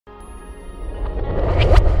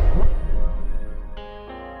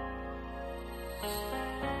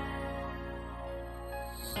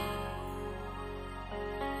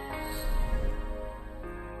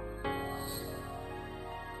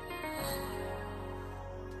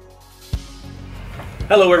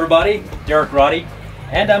Hello everybody, Derek Roddy,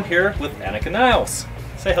 and I'm here with Anika Nilles.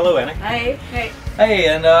 Say hello, Anika. Hi. Hey. Hey,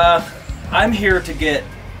 and I'm here to get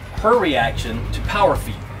her reaction to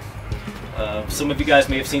POWERFEET. Some of you guys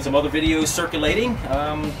may have seen some other videos circulating.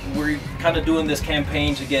 We're kind of doing this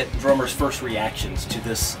campaign to get drummers' first reactions to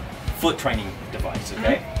this foot training device,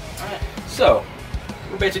 okay? Mm-hmm. All right. So,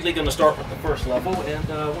 we're basically going to start with the first level,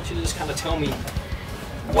 and I want you to just kind of tell me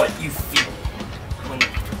what you feel when you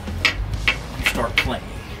start playing.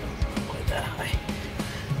 Like that high.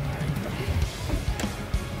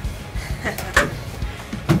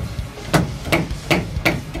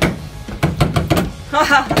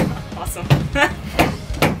 Awesome.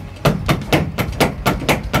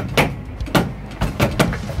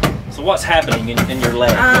 So what's happening in your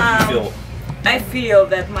leg? What do you feel? I feel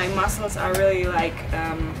that my muscles are really like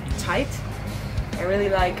tight. I really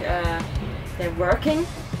like they're working.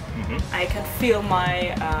 Mm-hmm. I can feel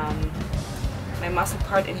my my muscle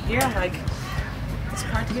part in here, like this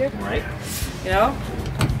part here. Right. You know.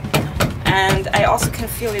 And I also can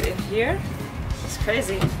feel it in here. It's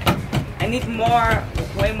crazy. I need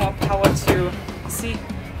way more power to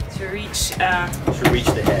reach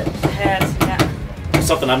the head. The head, yeah.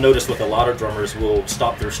 Something I've noticed with a lot of drummers will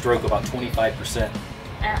stop their stroke about 25%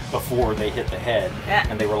 Yeah. before they hit the head, Yeah.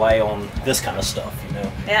 and they rely on this kind of stuff, you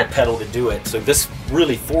know, Yeah. the pedal to do it. So this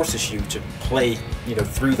really forces you to play, you know,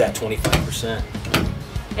 through that 25%.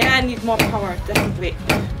 Yeah, I need more power, definitely.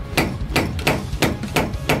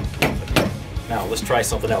 Now let's try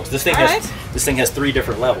something else. This thing has 3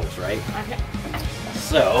 different levels, right? Okay.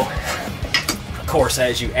 So, of course,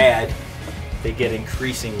 as you add, they get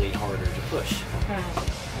increasingly harder to push.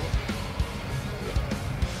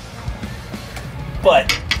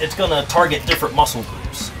 But it's going to target different muscle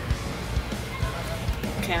groups.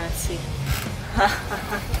 Okay, let's see.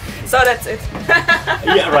 So that's it.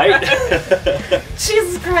 Yeah, right?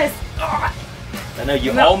 Jesus Christ. I know,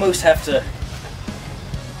 you almost have to...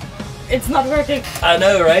 It's not working. I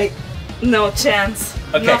know, right? No chance.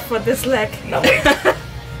 Okay. Not for this leg. No, wait.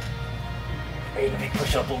 Wait, let me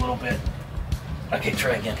push up a little bit. Okay,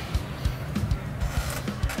 try again.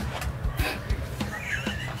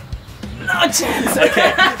 No chance.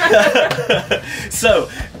 Okay. So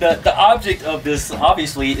the object of this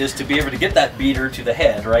obviously is to be able to get that beater to the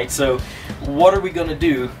head, right? So what are we going to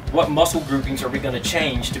do? What muscle groupings are we going to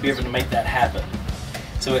change to be able to make that happen?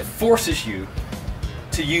 So it forces you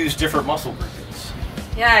to use different muscle groupings.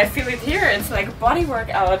 Yeah, I feel it here. It's like a body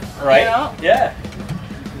workout. Right? You know? Yeah.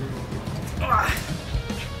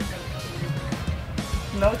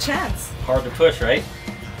 No chance. Hard to push, right?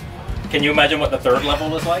 Can you imagine what the third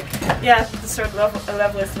level is like? Yeah, the third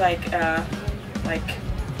level is like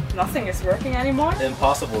nothing is working anymore.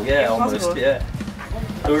 Impossible, yeah, Impossible. almost, yeah.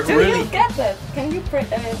 Do Really, you get that? Can you bring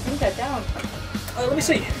that down? let me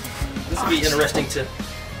see. This will be interesting to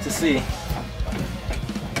see.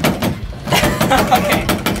 Okay.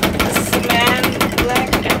 This is man leg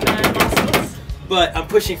and man muscles. But I'm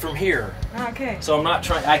pushing from here. Okay. So I'm not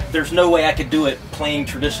trying, there's no way I could do it playing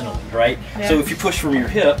traditionally, right? Yeah. So if you push from your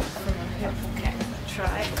hip. Okay,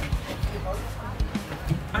 try.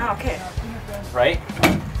 Ah, okay. Right?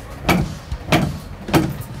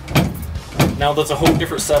 Now there's a whole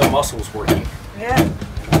different set of muscles working. Yeah.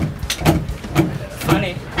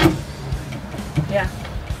 Funny. Yeah.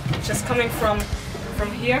 Just coming from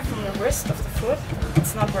here, from the wrist of the foot,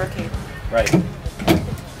 it's not working. Right.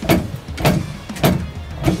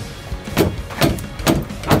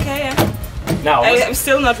 Okay, yeah. Now I'm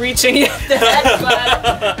still not reaching the head,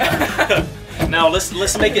 but... now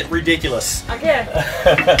let's make it ridiculous. Okay.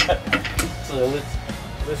 So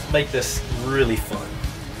let's make this really fun.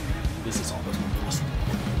 This is almost impossible.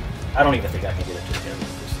 I don't even think I can get it to the end.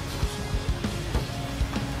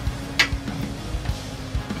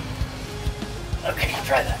 Okay,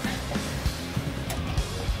 try that.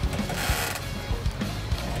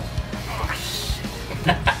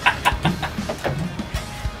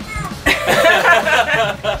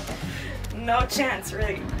 No chance,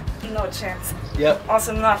 really. No chance. Yep.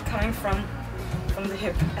 Also not coming from the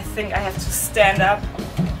hip. I think I have to stand up,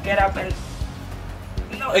 get up, and...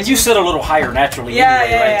 No, And you sit a little higher naturally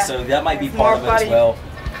anyway, right? So that might be part of it as well.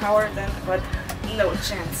 Power then, but no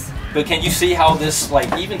chance. But can you see how this,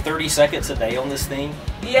 like, even 30 seconds a day on this thing?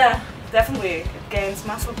 Yeah, definitely. It gains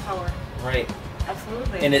muscle power. Right.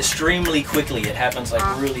 Absolutely. And extremely quickly. It happens like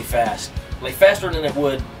really fast. Like faster than it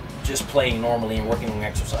would just playing normally and working on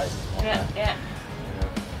exercises. Yeah, yeah. You know?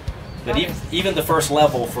 But even the first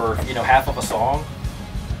level for, you know, half of a song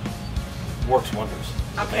works wonders.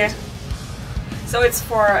 Okay. Amazing. So it's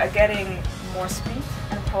for getting more speed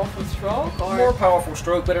and powerful stroke, or more powerful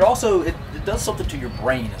stroke, but it also it does something to your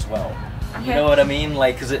brain as well. Okay. You know what I mean?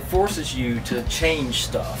 Like, because it forces you to change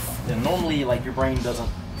stuff, and normally, like, your brain doesn't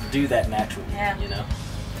do that naturally. Yeah. You know.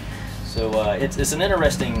 So it's an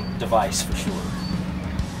interesting device for sure.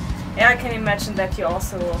 Yeah, I can imagine that you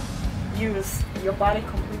also use your body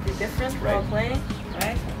completely different while playing,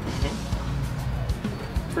 right?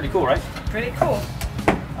 Mm-hmm. Pretty cool, right? Pretty cool.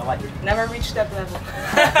 I like it. Never reached that level.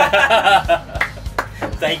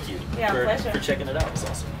 Thank you pleasure. for checking it out. It's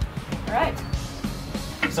awesome. All right.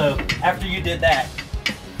 So after you did that,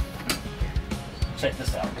 check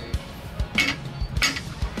this out.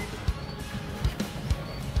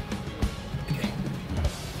 Okay.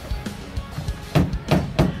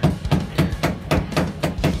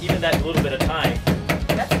 Even that little bit of time.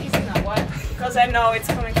 That's easy now. Why? Because I know it's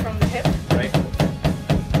coming from the hip. Right.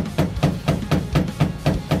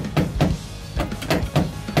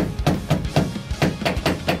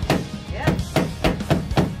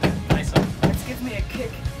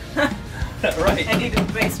 Right. I needed a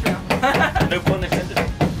bass drum. No pun intended.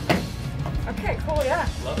 Okay, cool, yeah.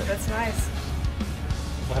 Love it. That's nice.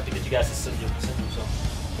 We'll have to get you guys to send you some.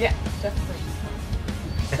 Yeah, definitely.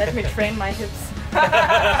 Let me train my hips.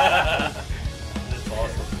 That's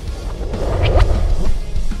awesome.